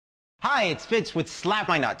Hi, it's Fitz with Slap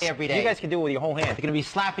My Nuts. Every day. You guys can do it with your whole hand. They're gonna be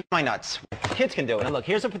slapping my nuts. Kids can do it. Now look,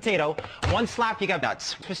 here's a potato. One slap, you got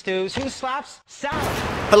nuts. For stews, 2 slaps, salad.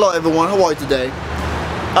 Hello everyone, how are you today?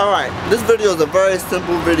 Alright, this video is a very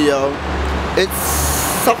simple video. It's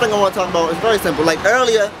something I want to talk about. It's very simple. Like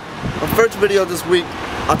earlier, my first video this week,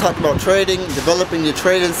 I talked about trading, developing your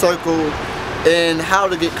trading circle, and how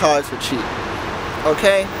to get cards for cheap.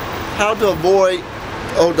 Okay? How to avoid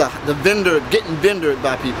the vendor getting vendored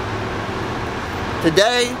by people.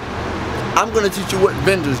 Today, I'm going to teach you what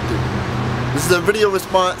vendors do. This is a video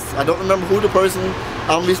response. I don't remember who the person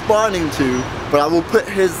I'm responding to, but I will put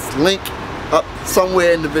his link up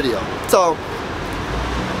somewhere in the video. So,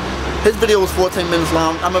 his video was 14 minutes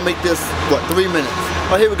long. I'm going to make this, what, 3 minutes.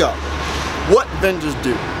 Alright, here we go. What vendors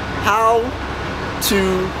do. How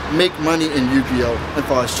to make money in Yu-Gi-Oh! As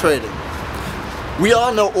far as trading. We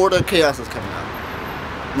all know Order of Chaos is coming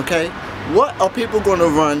out. Okay? What are people going to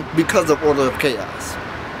run because of Order of Chaos?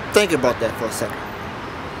 Think about that for a second.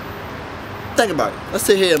 Think about it. Let's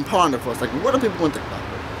sit here and ponder for a second. What are people going to think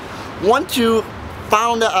about? Once you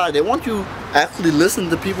found that idea, once you actually listen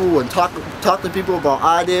to people and talk to people about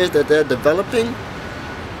ideas that they're developing,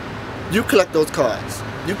 you collect those cards.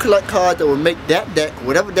 You collect cards that will make that deck,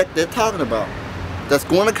 whatever deck they're talking about, that's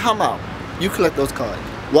going to come out. You collect those cards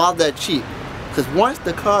while they're cheap. Because once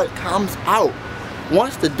the card comes out,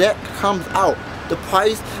 once the deck comes out, the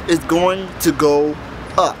price is going to go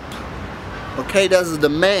up. Okay, there's a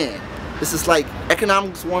demand. This is like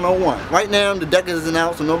economics 101. Right now, the deck isn't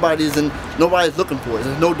out, so nobody's looking for it.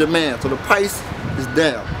 There's no demand, so the price is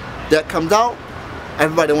down. Deck comes out,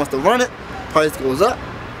 everybody wants to run it, price goes up.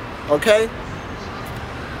 Okay,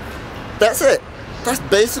 that's it. That's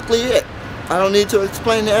basically it. I don't need to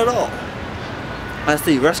explain it at all. I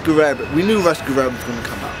see, Rescue Rabbit. We knew Rescue Rabbit was going to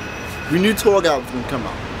come out. We knew Tour Guide was going to come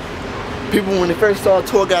out. People, when they first saw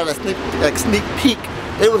Tour Guide at sneak peek,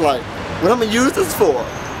 they were like, what am I going to use this for?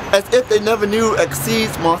 As if they never knew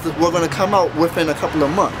Exceeds monsters were going to come out within a couple of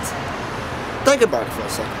months. Think about it for a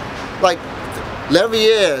second. Like,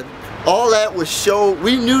 Levier, all that was show.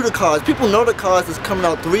 We knew the cards. People know the cards is coming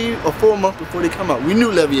out 3 or 4 months before they come out. We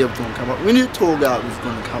knew Levier was going to come out. We knew Tour Guide was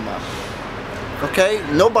going to come out. Okay?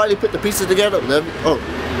 Nobody put the pieces together.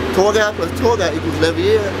 Tour Guide plus Tour Guide equals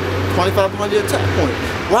Levier. 2,500 attack points.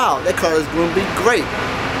 Wow, that card is going to be great.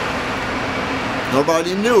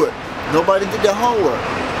 Nobody knew it. Nobody did their homework.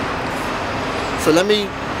 So let me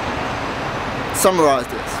summarize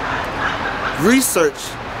this. Research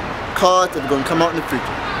cards that are going to come out in the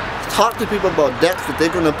future. Talk to people about decks that they're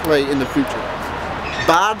going to play in the future.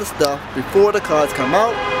 Buy the stuff before the cards come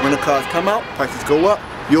out. When the cards come out, prices go up,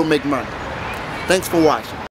 you'll make money. Thanks for watching.